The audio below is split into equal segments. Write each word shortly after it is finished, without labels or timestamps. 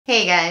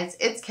Hey guys,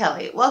 it's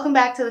Kelly. Welcome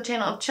back to the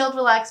channel of chilled,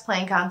 relaxed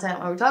plant content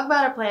where we talk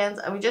about our plants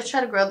and we just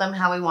try to grow them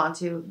how we want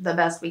to, the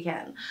best we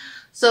can.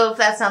 So if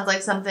that sounds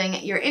like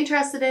something you're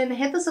interested in,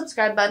 hit the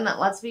subscribe button and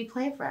let's be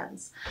plant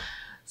friends.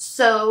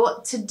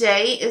 So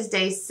today is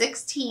day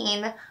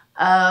 16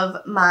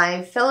 of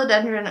my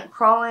philodendron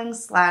crawling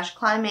 /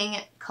 climbing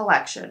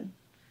collection.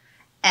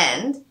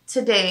 And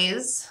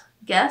today's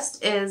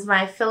guest is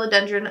my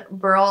Philodendron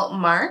Burle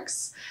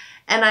Marx.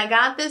 And I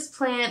got this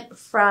plant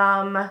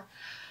from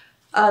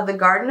the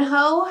Garden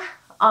Hoe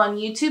on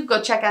YouTube.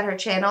 Go check out her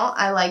channel.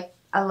 I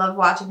love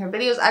watching her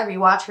videos. I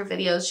rewatch her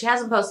videos. She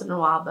hasn't posted in a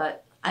while,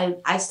 but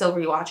I still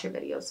rewatch her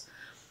videos.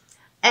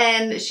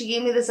 And she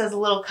gave me this as a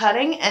little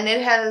cutting, and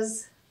it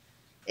has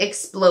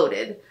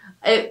exploded.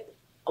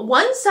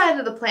 One side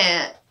of the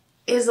plant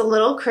is a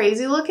little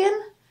crazy looking.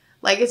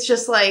 Like, it's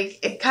just like,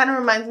 it kind of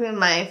reminds me of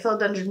my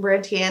Philodendron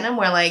Burle,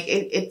 where like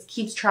it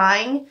keeps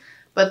trying,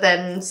 but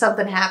then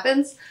something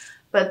happens.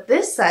 But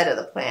this side of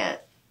the plant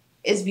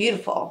is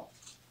beautiful.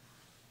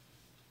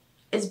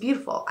 It's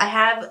beautiful. I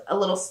have a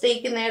little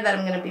stake in there that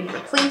I'm going to be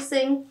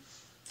replacing.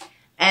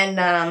 And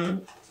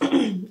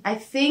I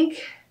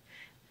think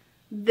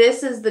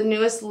this is the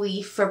newest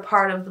leaf for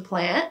part of the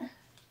plant.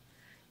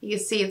 You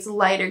can see it's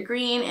lighter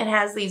green. It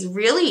has these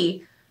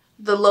really,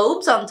 the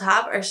lobes on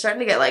top are starting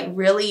to get like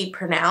really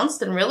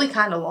pronounced and really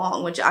kind of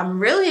long, which I'm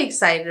really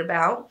excited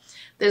about.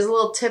 There's a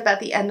little tip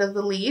at the end of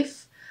the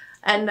leaf.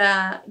 And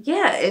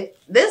yeah,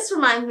 this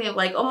reminds me of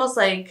like almost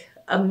like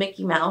a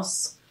Mickey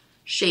Mouse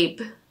shape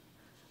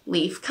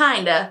leaf,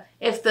 kinda.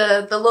 If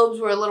the lobes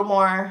were a little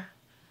more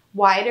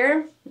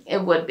wider,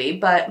 it would be,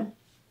 but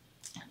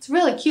it's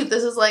really cute.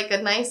 This is like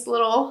a nice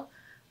little,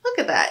 look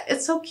at that.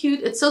 It's so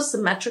cute. It's so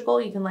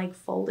symmetrical. You can like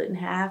fold it in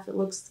half.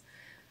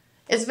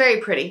 It's very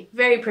pretty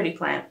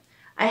plant.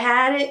 I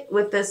had it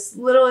with this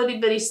little itty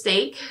bitty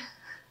stake.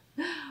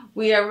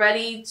 We are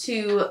ready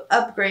to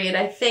upgrade,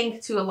 I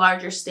think, to a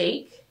larger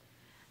stake.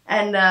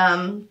 And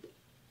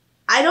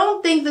I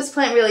don't think this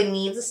plant really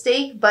needs a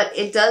stake, but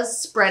it does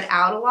spread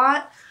out a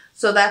lot.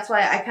 So that's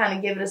why I kind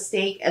of give it a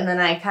stake, and then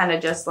I kind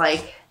of just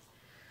like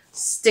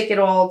stick it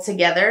all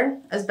together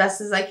as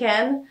best as I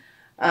can.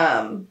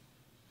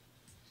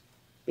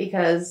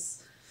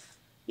 Because,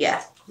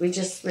 yeah, we're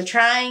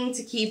trying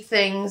to keep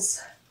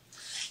things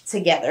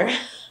together.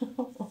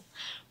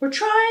 We're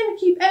trying to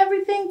keep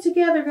everything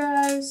together,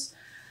 guys.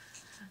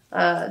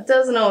 It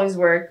doesn't always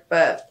work,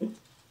 but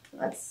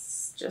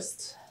let's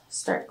just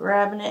start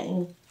grabbing it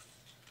and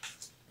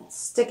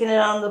sticking it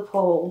on the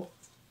pole.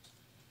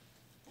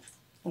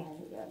 And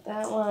we got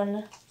that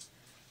one.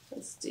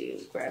 Let's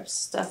grab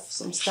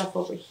some stuff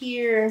over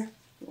here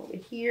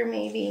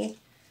maybe.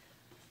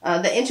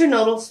 The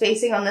internodal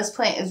spacing on this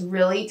plant is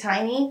really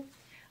tiny.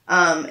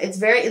 It's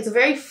a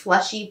very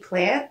fleshy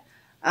plant.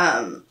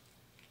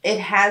 It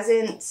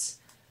hasn't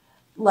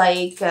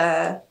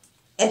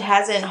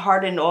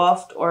hardened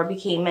off or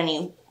became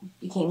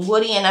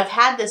woody, and I've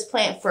had this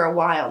plant for a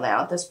while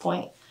now at this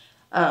point.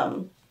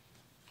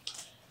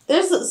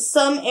 There's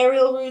some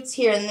aerial roots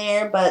here and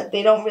there, but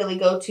they don't really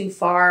go too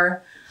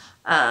far.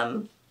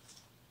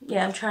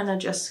 Yeah, I'm trying to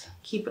just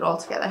keep it all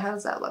together. How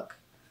does that look?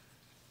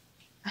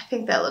 I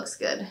think that looks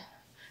good.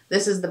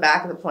 This is the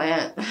back of the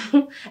plant,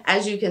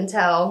 as you can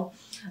tell.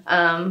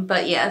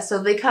 But yeah,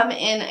 so they come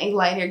in a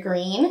lighter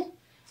green,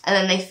 and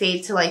then they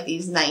fade to like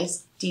these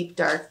nice, deep,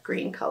 dark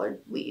green colored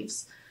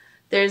leaves.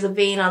 There's a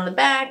vein on the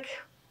back.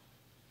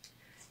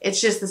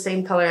 It's just the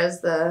same color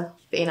as the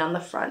vein on the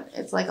front.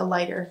 It's like a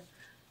lighter,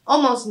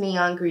 almost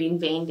neon green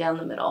vein down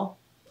the middle.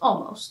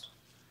 Almost.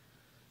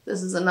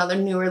 This is another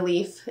newer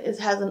leaf. It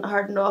hasn't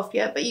hardened off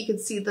yet, but you can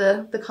see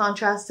the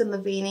contrast in the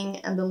veining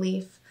and the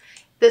leaf.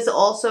 This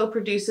also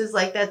produces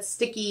like that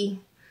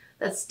sticky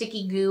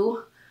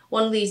goo.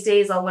 One of these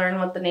days I'll learn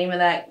what the name of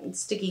that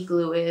sticky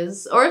glue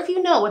is. Or if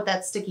you know what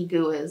that sticky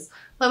goo is,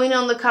 let me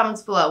know in the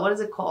comments below. What is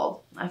it called?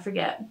 I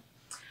forget.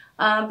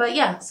 But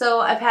yeah, so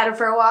I've had her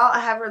for a while. I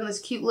have her in this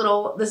cute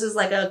little, this is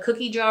like a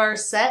cookie jar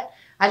set.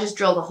 I just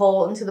drilled a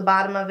hole into the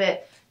bottom of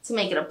it to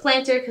make it a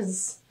planter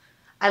because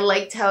I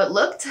liked how it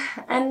looked.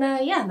 And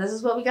yeah, this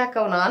is what we got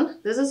going on.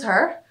 This is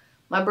her,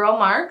 my Burle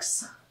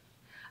Marx.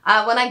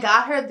 When I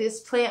got her, this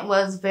plant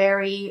was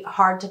very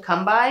hard to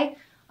come by.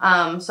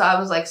 So I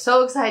was like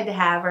so excited to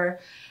have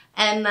her.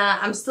 And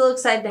I'm still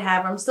excited to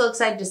have her. I'm still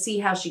excited to see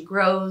how she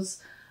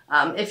grows.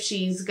 If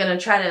she's going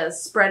to try to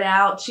spread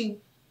out. She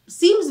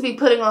seems to be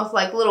putting off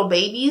like little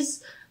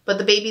babies, but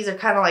the babies are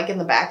kind of like in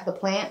the back of the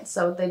plant,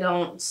 so they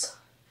don't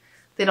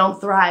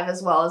thrive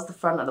as well as the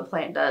front of the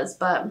plant does.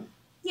 But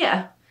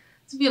yeah,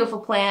 it's a beautiful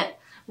plant.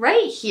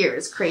 Right here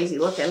is crazy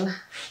looking.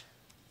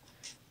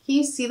 Can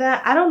you see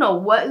that? I don't know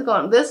what is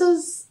going on.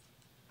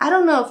 I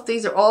don't know if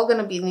these are all going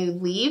to be new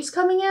leaves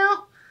coming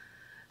out.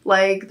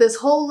 Like this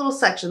whole little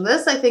section.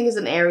 This I think is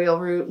an aerial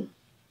root.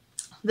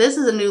 This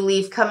is a new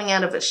leaf coming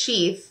out of a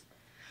sheath.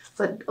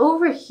 But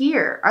over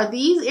here, are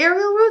these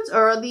aerial roots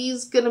or are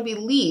these going to be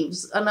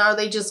leaves? And are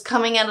they just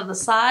coming out of the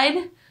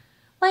side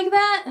like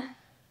that?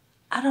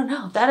 I don't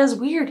know. That is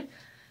weird.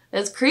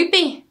 It's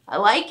creepy. I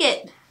like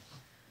it.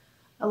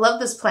 I love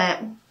this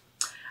plant.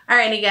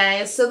 Alrighty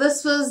guys, so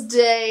this was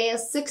day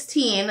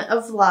 16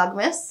 of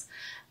Vlogmas.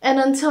 And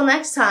until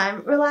next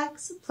time,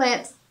 relax,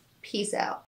 plant, peace out.